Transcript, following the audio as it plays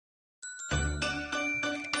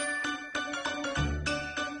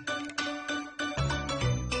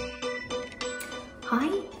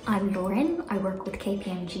I'm Lauren, I work with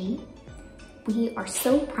KPMG. We are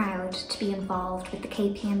so proud to be involved with the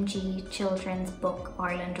KPMG Children's Book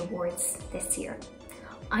Ireland Awards this year.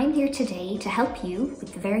 I'm here today to help you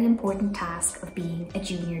with the very important task of being a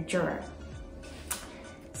junior juror.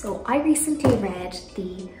 So I recently read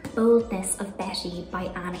The Boldness of Betty by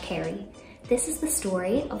Anna Carey. This is the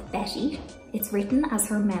story of Betty. It's written as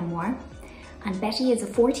her memoir, and Betty is a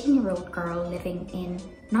 14-year-old girl living in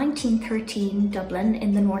 1913 Dublin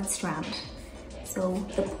in the North Strand. So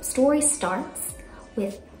the story starts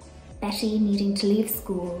with Betty needing to leave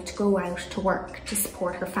school to go out to work to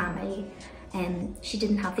support her family. She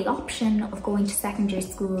didn't have the option of going to secondary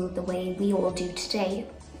school the way we all do today.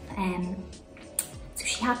 So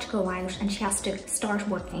she had to go out and she has to start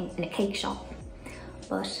working in a cake shop.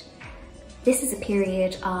 But this is a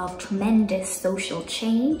period of tremendous social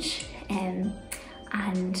change,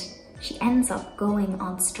 and she ends up going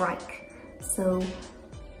on strike. So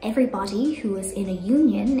everybody who was in a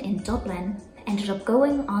union in Dublin ended up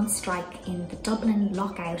going on strike in the Dublin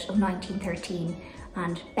lockout of 1913,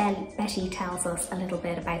 and Betty tells us a little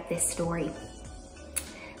bit about this story.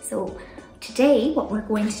 So today what we're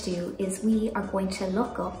going to do is we are going to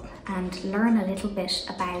look up and learn a little bit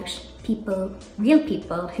about people, real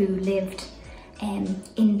people who lived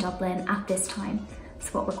in Dublin at this time.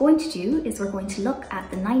 So what we're going to do is we're going to look at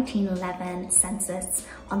the 1911 census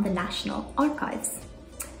on the National Archives.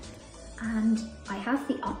 And I have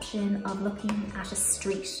the option of looking at a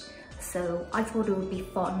street. So I thought it would be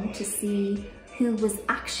fun to see who was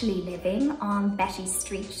actually living on Betty's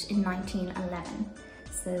Street in 1911.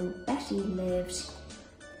 So Betty lived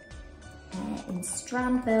in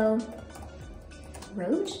Strandville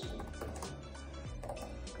Road,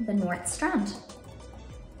 the North Strand.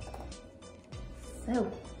 So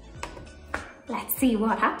let's see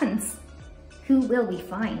what happens. Who will we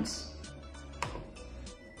find?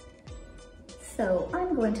 So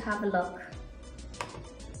I'm going to have a look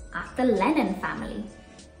at the Lennon family.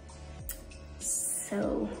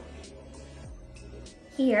 So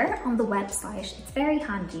here on the website, it's very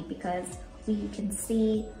handy because we can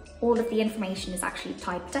see all of the information is actually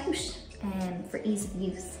typed out for ease of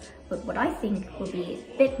use. But what I think will be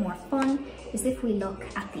a bit more fun is if we look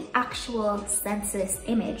at the actual census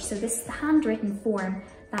image. So this is the handwritten form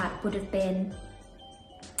that would have been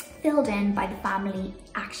filled in by the family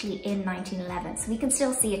actually in 1911. So we can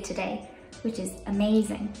still see it today, which is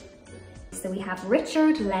amazing. So we have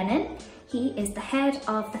Richard Lennon. He is the head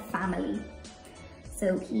of the family.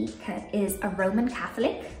 So he is a Roman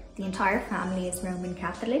Catholic. The entire family is Roman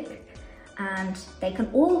Catholic, and they can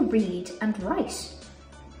all read and write.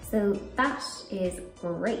 So that is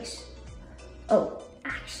great. Oh,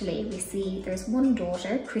 actually we see there's one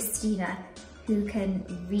daughter, Christina, who can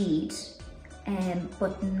read,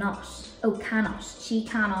 but cannot. She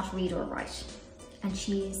cannot read or write, and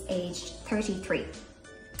she's aged 33.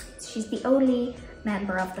 She's the only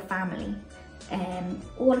member of the family.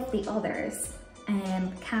 All of the others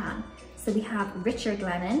can. So we have Richard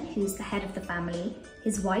Lennon, who's the head of the family,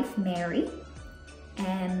 his wife Mary,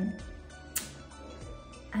 and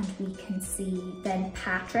we can see then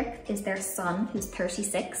Patrick is their son, who's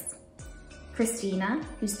 36, Christina,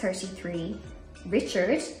 who's 33,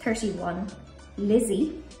 Richard, 31,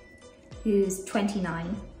 Lizzie, who's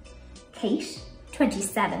 29, Kate,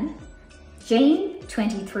 27, Jane,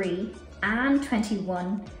 23, Anne,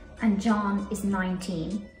 21, and John is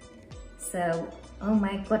 19. So, oh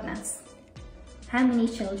my goodness. How many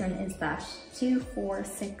children is that? 2, 4,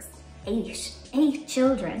 6, 8. 8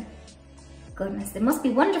 children. Goodness, it must be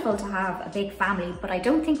wonderful to have a big family, but I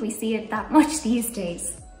don't think we see it that much these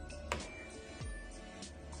days.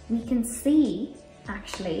 We can see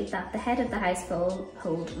actually that the head of the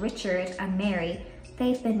household, Richard and Mary,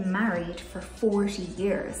 they've been married for 40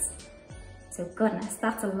 years. So goodness,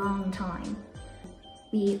 that's a long time.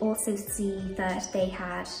 We also see that they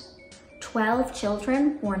had 12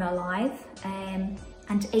 children born alive, and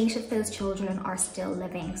 8 of those children are still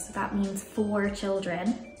living. So that means 4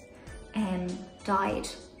 children died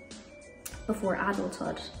before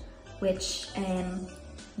adulthood, which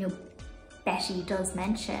Betty does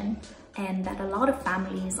mention, that a lot of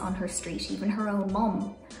families on her street, even her own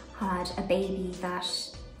mum, had a baby that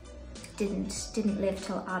didn't live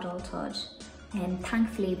till adulthood, and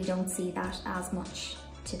thankfully we don't see that as much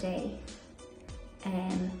today.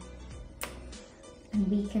 And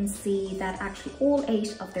we can see that actually all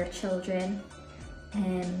 8 of their children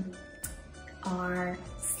are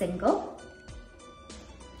single,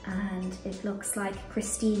 and it looks like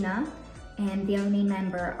Christina, the only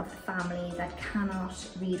member of the family that cannot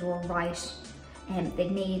read or write, they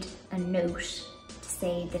made a note to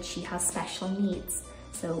say that she has special needs.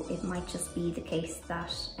 so it might just be the case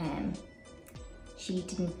that she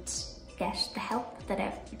didn't get the help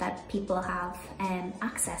that people have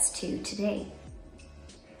access to today.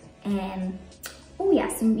 Oh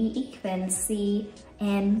yes, and we even see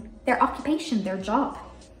their occupation, their job.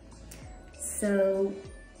 So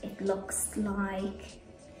it looks like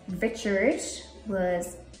Richard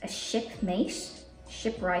was a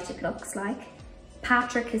shipwright it looks like.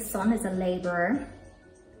 Patrick, his son, is a labourer.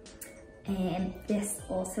 And this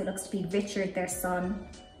also looks to be Richard, their son,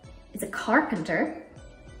 is a carpenter.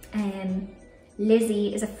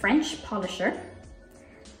 Lizzie is a French polisher.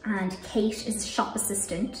 And Kate is a shop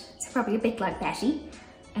assistant. It's probably a bit like Betty.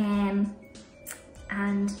 And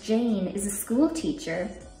Jane is a school teacher,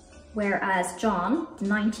 whereas John, the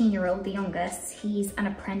 19-year-old, the youngest, he's an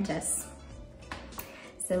apprentice.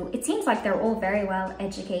 So it seems like they're all very well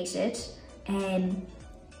educated.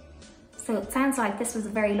 So it sounds like this was a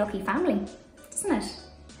very lucky family, doesn't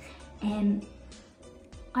it?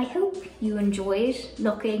 I hope you enjoyed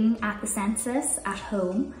looking at the census at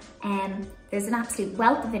home. There's an absolute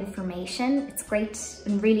wealth of information. It's great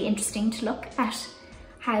and really interesting to look at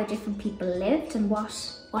how different people lived and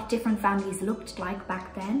what different families looked like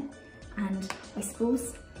back then. And I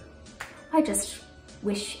suppose I just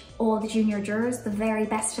wish all the junior jurors the very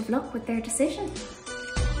best of luck with their decision.